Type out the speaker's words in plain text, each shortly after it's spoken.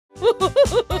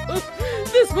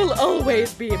This will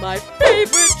always be my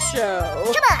favorite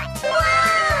show. Come on!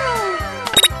 Wow!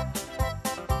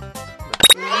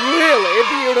 Really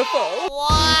beautiful.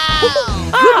 Wow!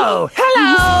 Oh,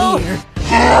 hello!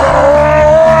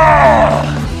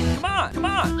 Come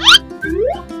on!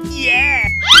 Yeah!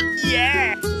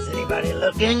 Yeah! Is anybody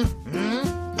looking?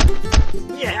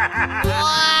 Yeah!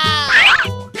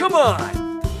 Wow! Come on!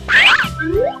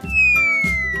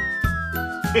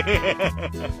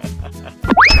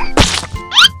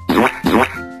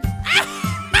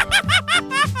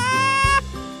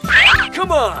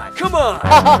 Come on! Come on!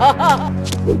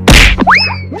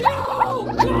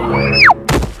 No!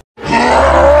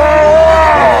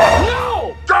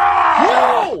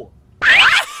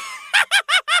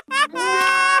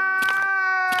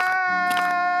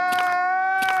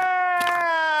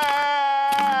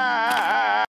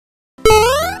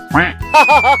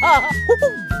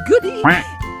 Goody.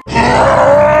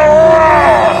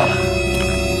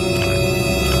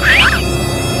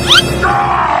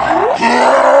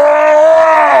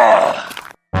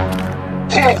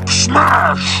 Hulk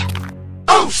smash!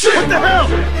 Oh shit! What the hell?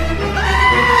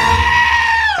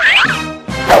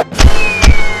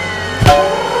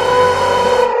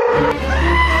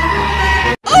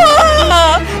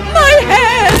 My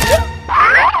head!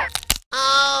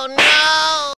 Oh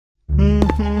no!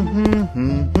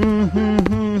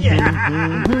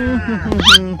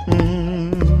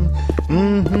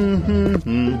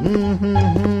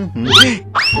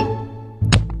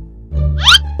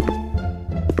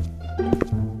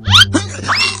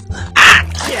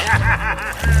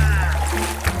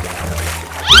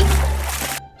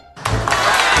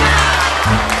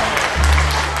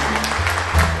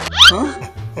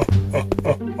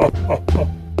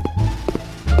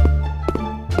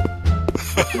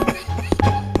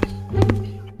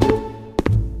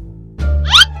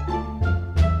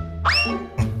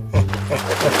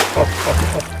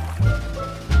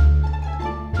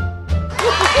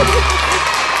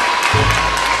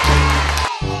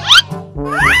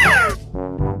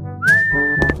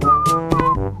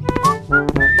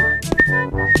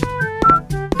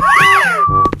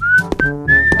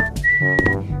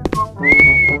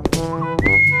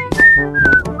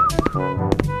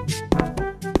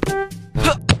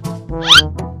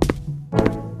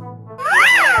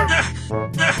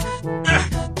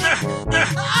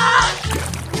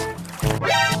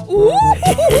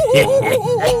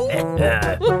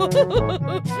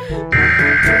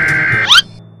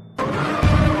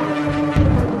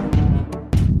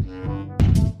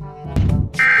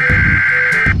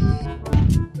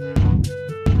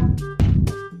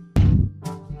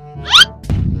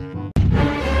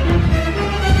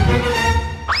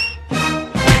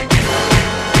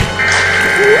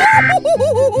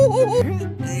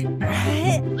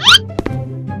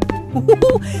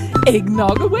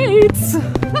 Eggnog awaits.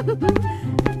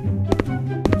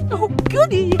 Oh,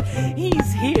 goody!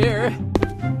 He's here.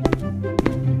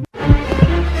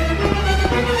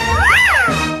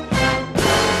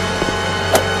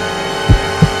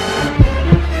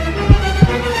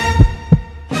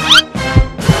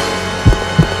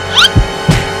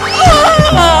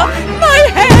 My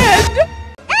head!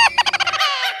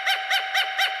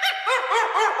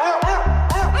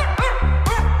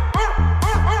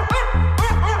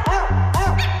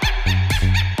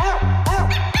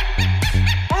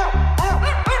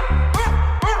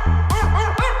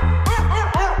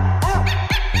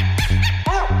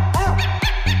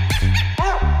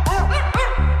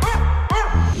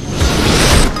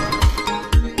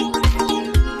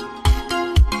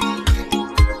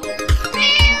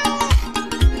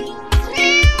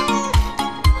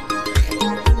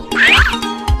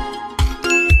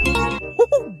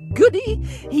 Goody,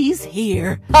 he's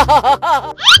here. La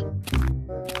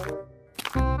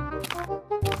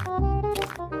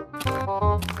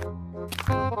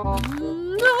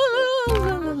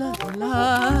la la la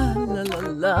la la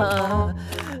la.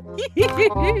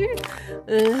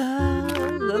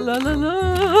 La la la la.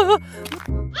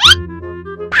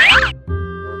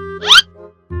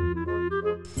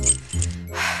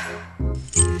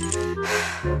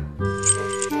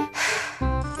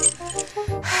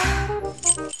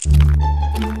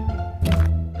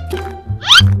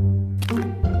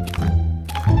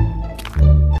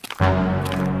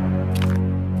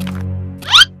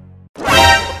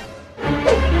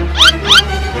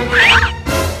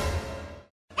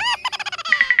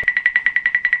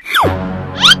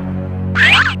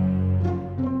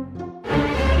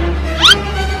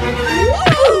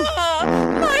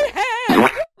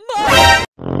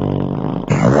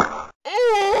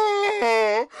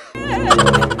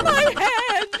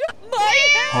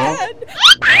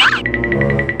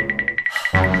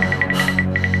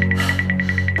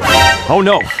 Oh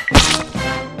no!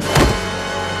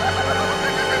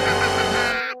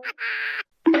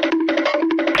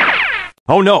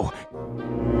 Oh no!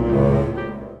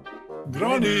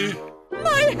 Granny!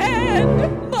 My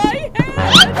hand! My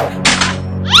hand!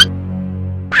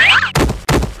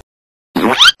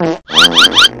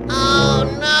 Oh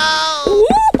no!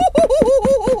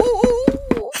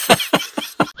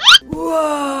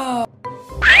 Whoa!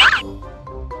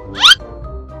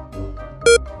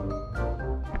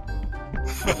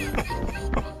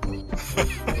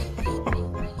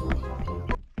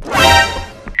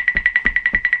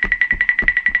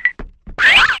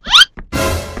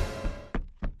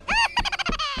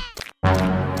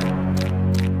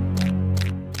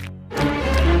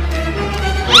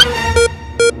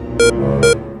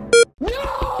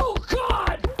 No!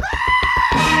 God!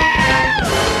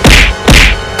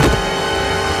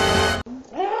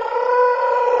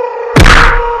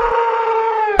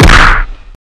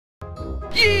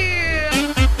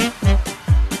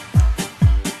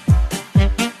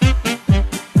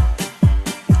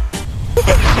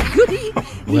 Goody!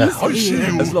 Well, He's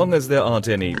here. as long as there aren't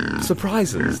any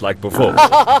surprises like before.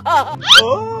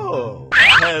 Oh,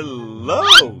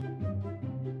 hello.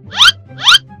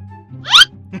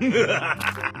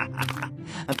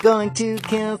 I'm going to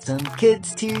kill some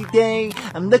kids today.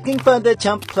 I'm looking for the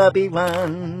chump clubby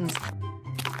ones.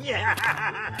 Yeah.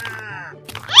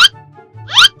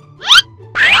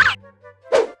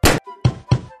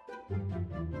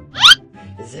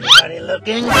 Is anybody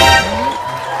looking?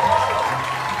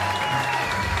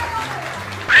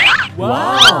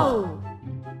 Wow!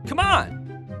 Come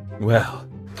on! Well,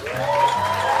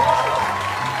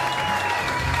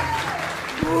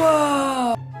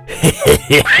 Whoa!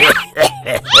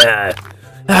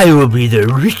 I will be the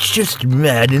richest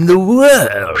man in the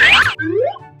world.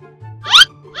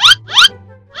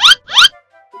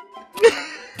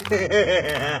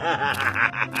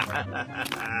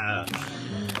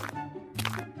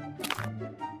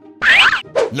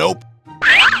 Nope.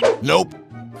 Nope.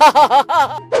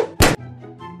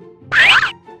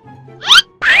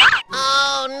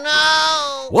 Oh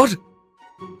no! what?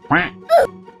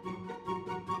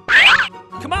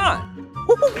 Come on!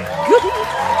 Goody!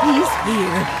 He's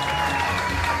here.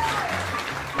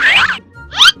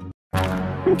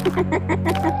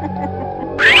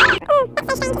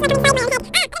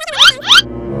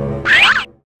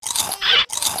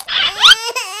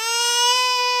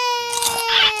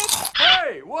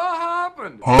 Hey, what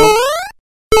happened? Huh?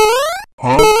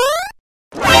 Huh?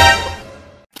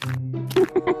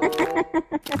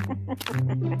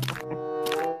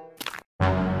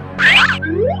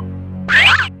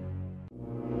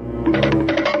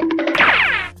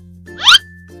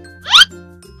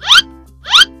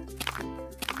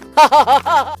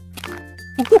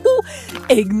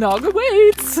 Eggnog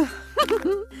awaits.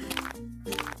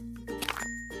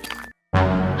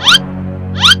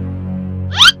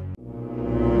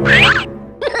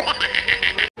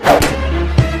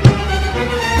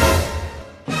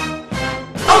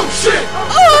 Oh shit!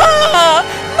 Ah!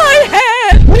 My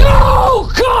hand! No!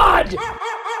 God!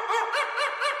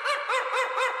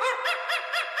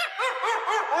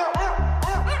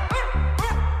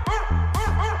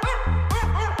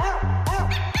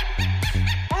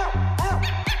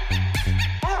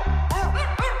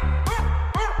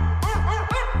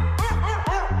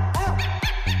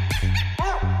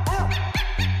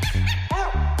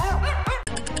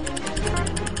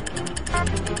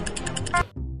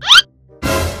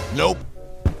 Nope.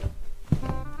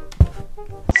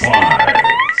 5,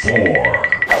 4,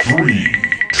 3,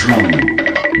 2,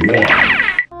 1.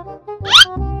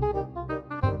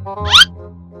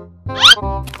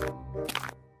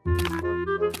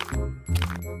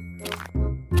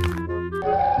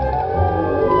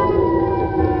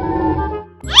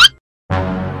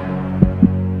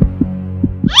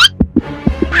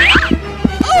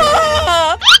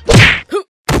 Ah!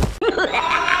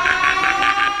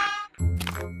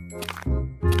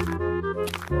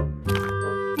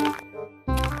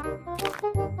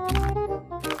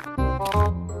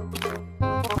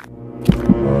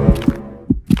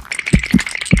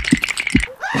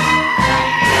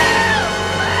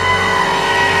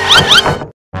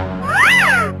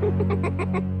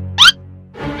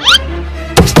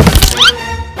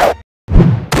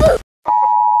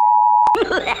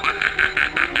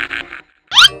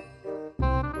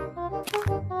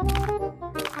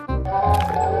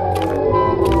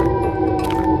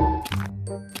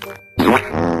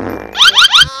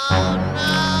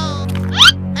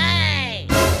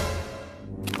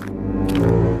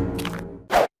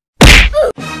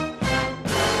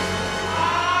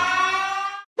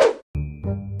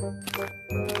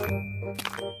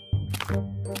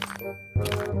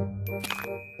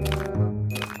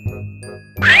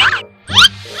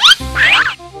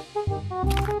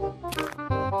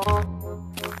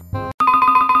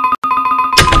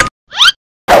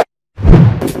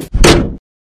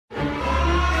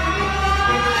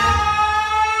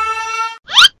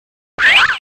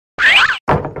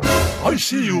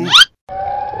 See you.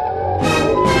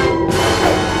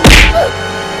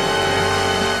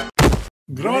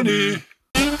 Granny.